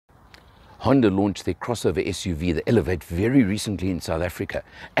Honda launched their crossover SUV, the Elevate, very recently in South Africa.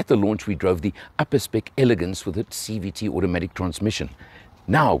 At the launch, we drove the upper spec Elegance with its CVT automatic transmission.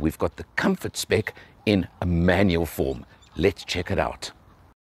 Now we've got the comfort spec in a manual form. Let's check it out.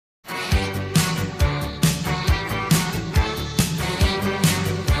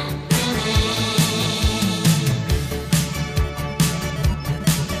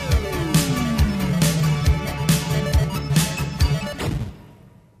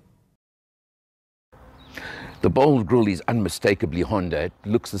 The bold grille is unmistakably Honda. It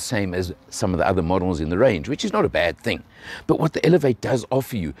looks the same as some of the other models in the range, which is not a bad thing. But what the Elevate does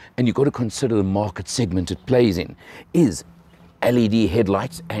offer you, and you've got to consider the market segment it plays in, is LED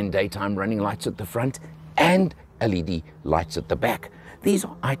headlights and daytime running lights at the front and LED lights at the back. These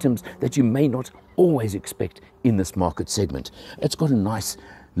are items that you may not always expect in this market segment. It's got a nice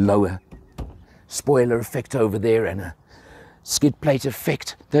lower spoiler effect over there and a skid plate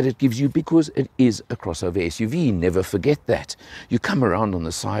effect that it gives you because it is a crossover SUV. Never forget that. You come around on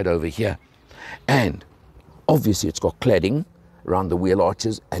the side over here and obviously it's got cladding around the wheel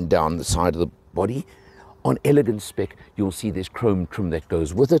arches and down the side of the body. On Elegance spec, you'll see there's chrome trim that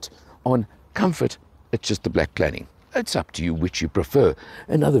goes with it. On Comfort, it's just the black cladding. It's up to you which you prefer.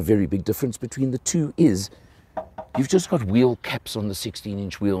 Another very big difference between the two is you've just got wheel caps on the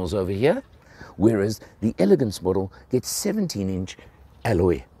 16-inch wheels over here, whereas the Elegance model gets 17-inch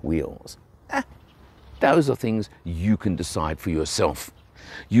alloy wheels. Those are things you can decide for yourself.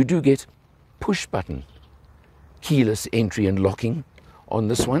 You do get push-button keyless entry and locking on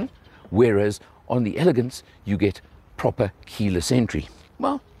this one, whereas on the Elegance you get proper keyless entry.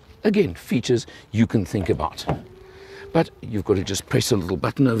 Well, again, features you can think about. But you've got to just press a little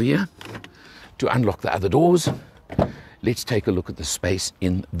button over here to unlock the other doors. Let's take a look at the space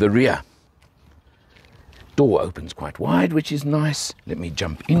in the rear. Door opens quite wide, which is nice. Let me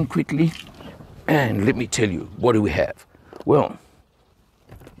jump in quickly and let me tell you, what do we have? Well,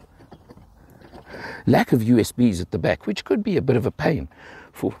 lack of USBs at the back, which could be a bit of a pain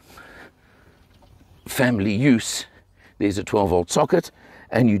for family use. There's a 12-volt socket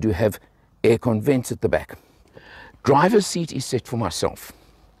and you do have aircon vents at the back. Driver's seat is set for myself.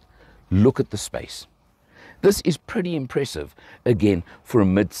 Look at the space. This is pretty impressive, again, for a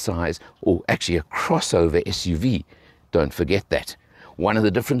mid-size, or actually a crossover SUV. Don't forget that. One of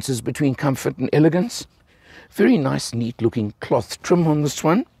the differences between Comfort and Elegance, very nice, neat-looking cloth trim on this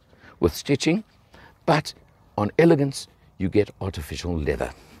one, with stitching, but on Elegance, you get artificial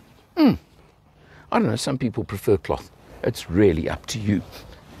leather. I don't know, some people prefer cloth. It's really up to you.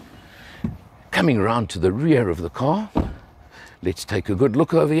 Coming around to the rear of the car, let's take a good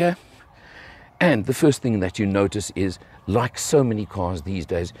look over here. And the first thing that you notice is, like so many cars these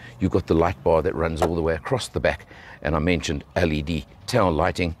days, you've got the light bar that runs all the way across the back. And I mentioned LED tail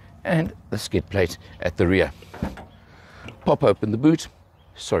lighting and the skid plate at the rear. Pop open the boot.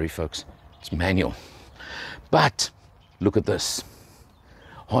 Sorry, folks, it's manual. But look at this.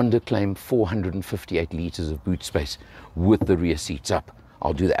 Honda claimed 458 litres of boot space with the rear seats up.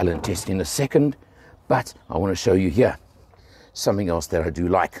 I'll do the Allen test in a second, but I want to show you here something else that I do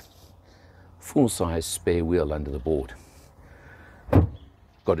like. Full-size spare wheel under the board.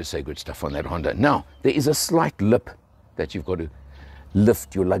 Got to say good stuff on that Honda. Now, there is a slight lip that you've got to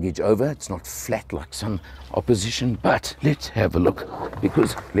lift your luggage over. It's not flat like some opposition, but let's have a look,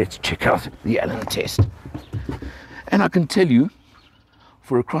 because let's check out the Allen test. And I can tell you,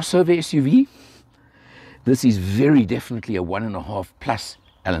 for a crossover SUV, this is very definitely a 1.5 plus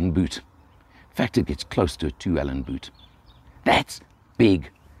Allen boot. In fact, it gets close to a 2 Allen boot. That's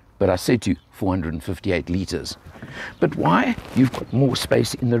big. But I said to you, 458 litres. But why you've got more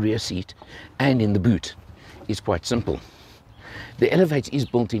space in the rear seat and in the boot is quite simple. The Elevate is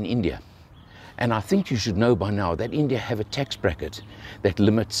built in India. And I think you should know by now that India have a tax bracket that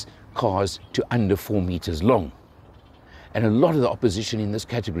limits cars to under 4 meters long. And a lot of the opposition in this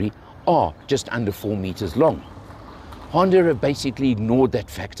category are just under 4 meters long. Honda have basically ignored that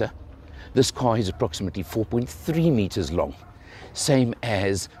factor. This car is approximately 4.3 meters long. Same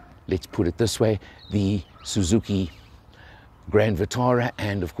as, let's put it this way, the Suzuki Grand Vitara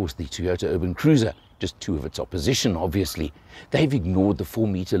and of course the Toyota Urban Cruiser, just two of its opposition obviously. They've ignored the 4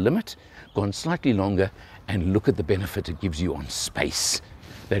 meter limit, gone slightly longer, and look at the benefit it gives you on space.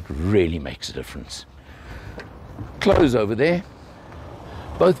 That really makes a difference. Close over there.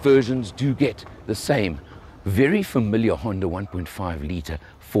 Both versions do get the same very familiar Honda 1.5 litre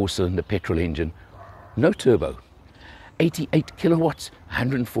 4-cylinder petrol engine, no turbo. 88 kilowatts,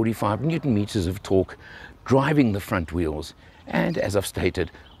 145 newton meters of torque, driving the front wheels, and as I've stated,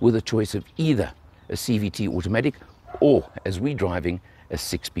 with a choice of either a CVT automatic or, as we're driving, a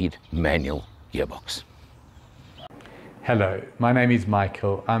 6-speed manual gearbox. Hello, my name is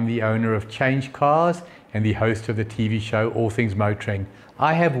Michael. I'm the owner of CHANGECARS and the host of the TV show All Things Motoring.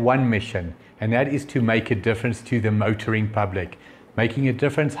 I have one mission, and that is to make a difference to the motoring public. Making a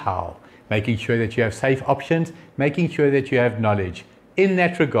difference how? Making sure that you have safe options, making sure that you have knowledge. In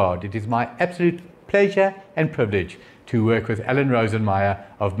that regard, it is my absolute pleasure and privilege to work with Alan Rosenmeyer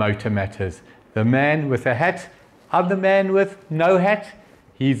of MotorMatters. The man with a hat, I'm the man with no hat,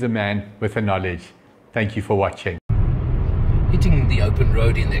 he's the man with the knowledge. Thank you for watching. Hitting the open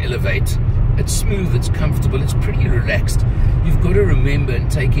road in the Elevate, it's smooth, it's comfortable, it's pretty relaxed. You've got to remember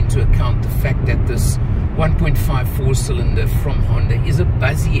and take into account the fact that this 1.5 4-cylinder from Honda is a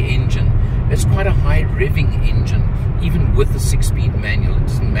buzzy engine. It's quite a high revving engine, even with a 6-speed manual. It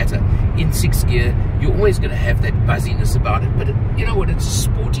doesn't matter. In 6th gear, you're always going to have that buzziness about it, but you know what, it's a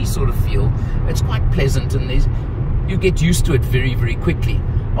sporty sort of feel. It's quite pleasant, and you get used to it very, very quickly.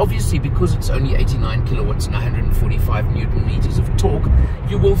 Obviously, because it's only 89 kilowatts and 145 newton meters of torque,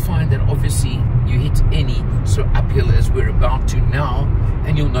 you will find that obviously you hit any sort of uphill as we're about to now,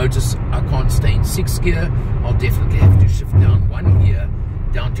 and you'll notice I can't stay in 6th gear. I'll definitely have to shift down 1 gear,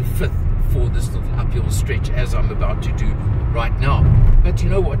 down to 5th for this little uphill stretch as I'm about to do right now. But you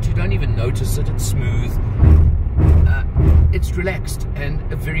know what? You don't even notice it. It's smooth. It's relaxed,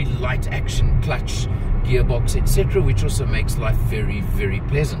 and a very light action clutch, gearbox, etc., which also makes life very, very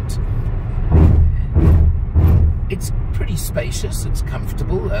pleasant. It's pretty spacious, it's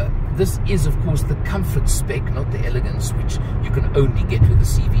comfortable. This is, of course, the comfort spec, not the elegance, which you can only get with the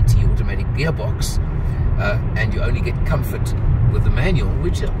CVT automatic gearbox, and you only get comfort with the manual,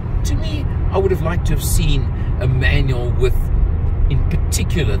 which to me, I would have liked to have seen a manual with, in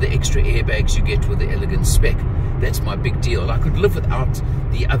particular, the extra airbags you get with the elegance spec. That's my big deal. I could live without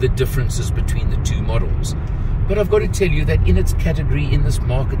the other differences between the two models. But I've got to tell you that in its category, in this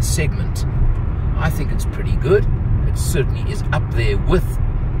market segment, I think it's pretty good. It certainly is up there with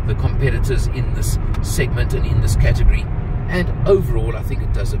the competitors in this segment and in this category. And overall, I think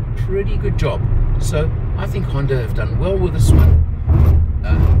it does a pretty good job. So I think Honda have done well with this one.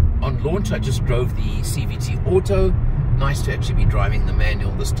 On launch, I just drove the CVT Auto. Nice to actually be driving the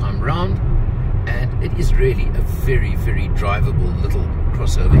manual this time round. And it is really a very, very drivable little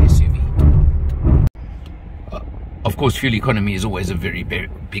crossover SUV. Of course, fuel economy is always a very, very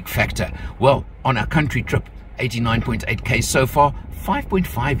big factor. Well, on our country trip, 89.8k so far,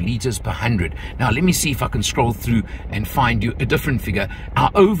 5.5 liters per 100. Now, let me see if I can scroll through and find you a different figure. Our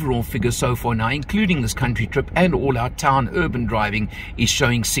overall figure so far now, including this country trip and all our town urban driving, is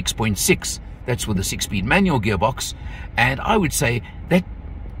showing 6.6. That's with a 6-speed manual gearbox. And I would say that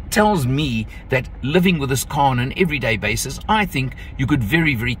tells me that living with this car on an everyday basis, I think you could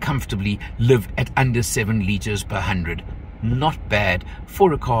very, very comfortably live at under 7 liters per 100. Not bad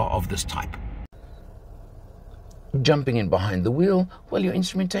for a car of this type. Jumping in behind the wheel, well, your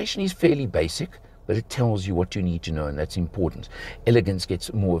instrumentation is fairly basic, but it tells you what you need to know, and that's important. Elegance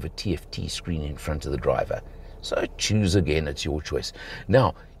gets more of a TFT screen in front of the driver. So choose again, it's your choice.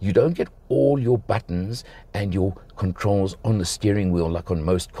 Now, you don't get all your buttons and your controls on the steering wheel like on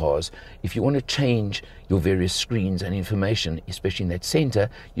most cars. If you want to change your various screens and information, especially in that center,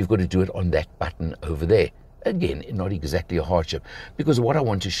 you've got to do it on that button over there. Again, not exactly a hardship, because what I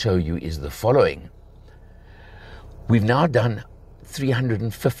want to show you is the following. We've now done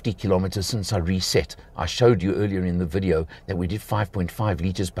 350 kilometers since I reset. I showed you earlier in the video that we did 5.5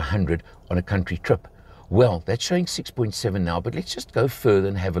 liters per 100 on a country trip. Well, that's showing 6.7 now, but let's just go further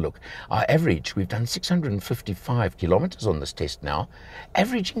and have a look. Our average, we've done 655 kilometers on this test now,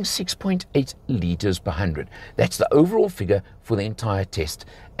 averaging 6.8 liters per 100. That's the overall figure for the entire test.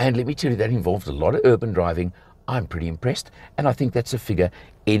 And let me tell you, that involves a lot of urban driving. I'm pretty impressed, and I think that's a figure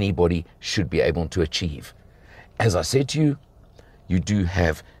anybody should be able to achieve. As I said to you, you do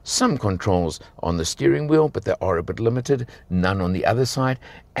have some controls on the steering wheel, but they are a bit limited, none on the other side.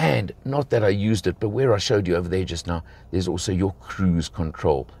 And not that I used it, but where I showed you over there just now, there's also your cruise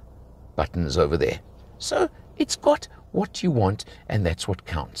control buttons over there. So it's got what you want, and that's what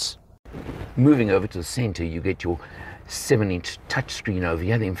counts. Moving over to the center, you get your 7-inch touchscreen over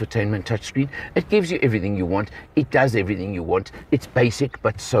here, the infotainment touchscreen. It gives you everything you want. It does everything you want. It's basic,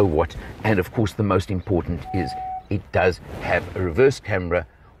 but so what? And of course, the most important is it does have a reverse camera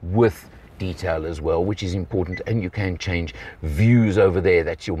with detail as well, which is important, and you can change views over there.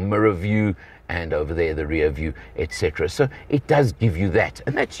 That's your mirror view, and over there the rear view, etc. So it does give you that,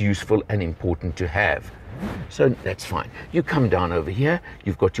 and that's useful and important to have. So that's fine. You come down over here,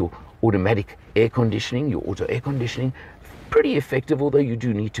 you've got your automatic air conditioning, your auto air conditioning, pretty effective, although you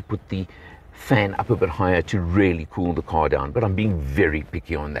do need to put the fan up a bit higher to really cool the car down, but I'm being very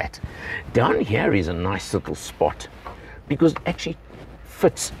picky on that. Down here is a nice little spot because it actually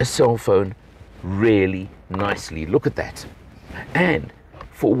fits a cell phone really nicely. Look at that. And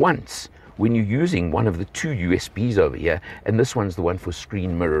for once, when you're using one of the two USBs over here, and this one's the one for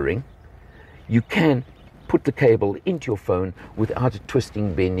screen mirroring, you can put the cable into your phone without it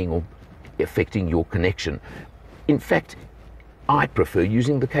twisting, bending, or affecting your connection. In fact, I prefer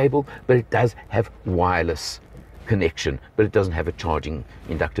using the cable, but it does have wireless connection, but it doesn't have a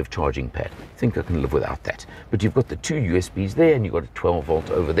inductive charging pad. I think I can live without that. But you've got the two USBs there, and you've got a 12 volt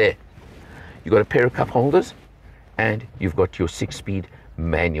over there. You've got a pair of cup holders, and you've got your 6-speed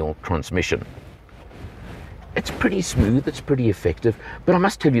manual transmission. It's pretty smooth, it's pretty effective, but I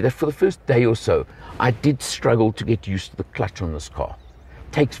must tell you that for the first day or so, I did struggle to get used to the clutch on this car.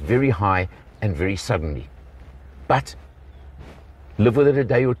 It takes very high and very suddenly. But live with it a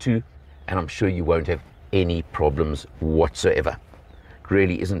day or two, and I'm sure you won't have any problems whatsoever. It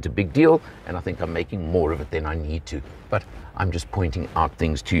really isn't a big deal, and I think I'm making more of it than I need to, but I'm just pointing out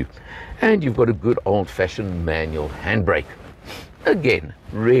things to you. And you've got a good old-fashioned manual handbrake. Again,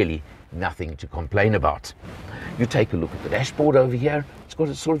 really nothing to complain about. You take a look at the dashboard over here. It's got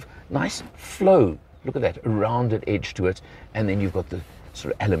a sort of nice flow. Look at that, a rounded edge to it, and then you've got the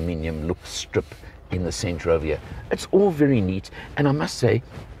sort of aluminium look strip in the center over here. It's all very neat, and I must say,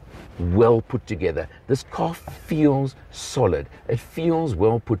 well put together. This car feels solid. It feels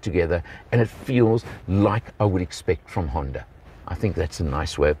well put together, and it feels like I would expect from Honda. I think that's a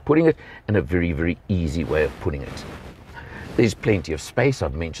nice way of putting it, and a very, very easy way of putting it. There's plenty of space,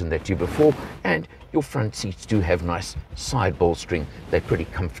 I've mentioned that to you before, and your front seats do have nice side bolstering. They're pretty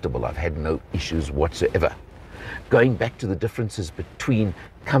comfortable. I've had no issues whatsoever. Going back to the differences between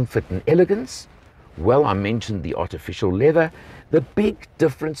comfort and elegance, well, I mentioned the artificial leather. The big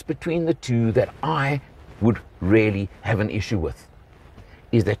difference between the two that I would really have an issue with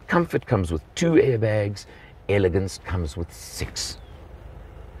is that comfort comes with 2 airbags, elegance comes with 6.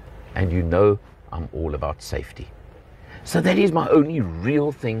 And you know I'm all about safety. So that is my only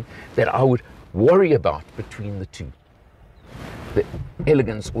real thing that I would worry about between the two. The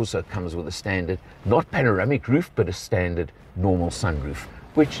elegance also comes with a standard, not panoramic roof, but a standard normal sunroof,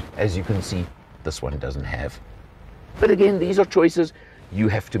 which, as you can see, this one doesn't have. But again, these are choices you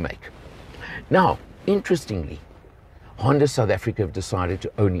have to make. Now, interestingly, Honda South Africa have decided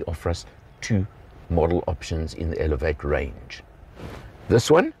to only offer us 2 model options in the Elevate range. This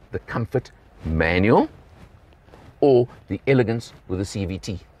one, the Comfort Manual, or the Elegance with a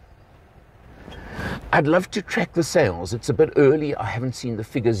CVT. I'd love to track the sales. It's a bit early. I haven't seen the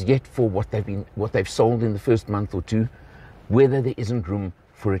figures yet for what they've sold in the first month or two, whether there isn't room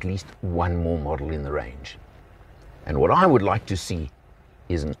for at least one more model in the range. And what I would like to see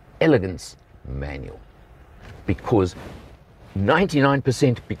is an Elegance Manual, because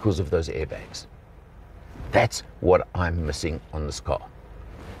 99% because of those airbags. That's what I'm missing on this car.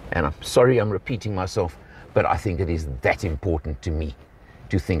 And I'm sorry I'm repeating myself, but I think it is that important to me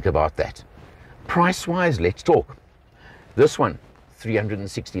to think about that. Price-wise, let's talk. This one,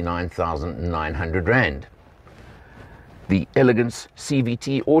 369,900 Rand. The Elegance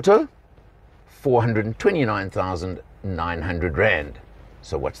CVT Auto, 429,900 Rand.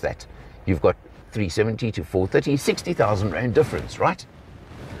 So what's that? You've got 370 to 430, 60,000 Rand difference, right?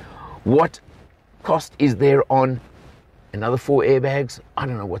 What cost is there on another 4 airbags? I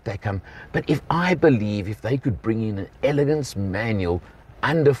don't know what they come. But if they could bring in an Elegance Manual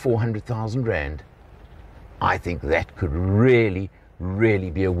under 400,000 Rand, I think that could really,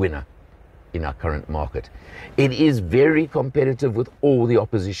 really be a winner in our current market. It is very competitive with all the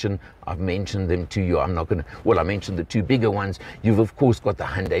opposition. I've mentioned them to you. I mentioned the 2 bigger ones. You've of course got the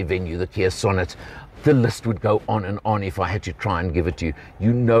Hyundai Venue, the Kia Sonet. The list would go on and on if I had to try and give it to you.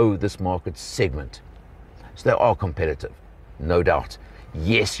 You know this market segment. So they are competitive, no doubt.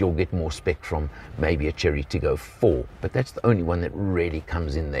 Yes, you'll get more spec from maybe a Cherry Tiggo 4, but that's the only one that really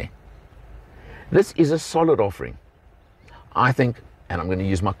comes in there. This is a solid offering. I think, and I'm going to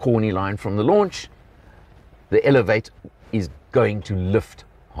use my corny line from the launch, the Elevate is going to lift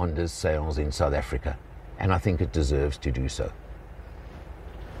Honda's sales in South Africa, and I think it deserves to do so.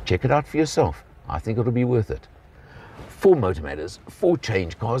 Check it out for yourself. I think it'll be worth it. For MotorMatters, for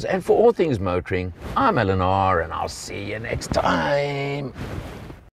Change Cars, and for all things motoring, I'm Eleanor, and I'll see you next time.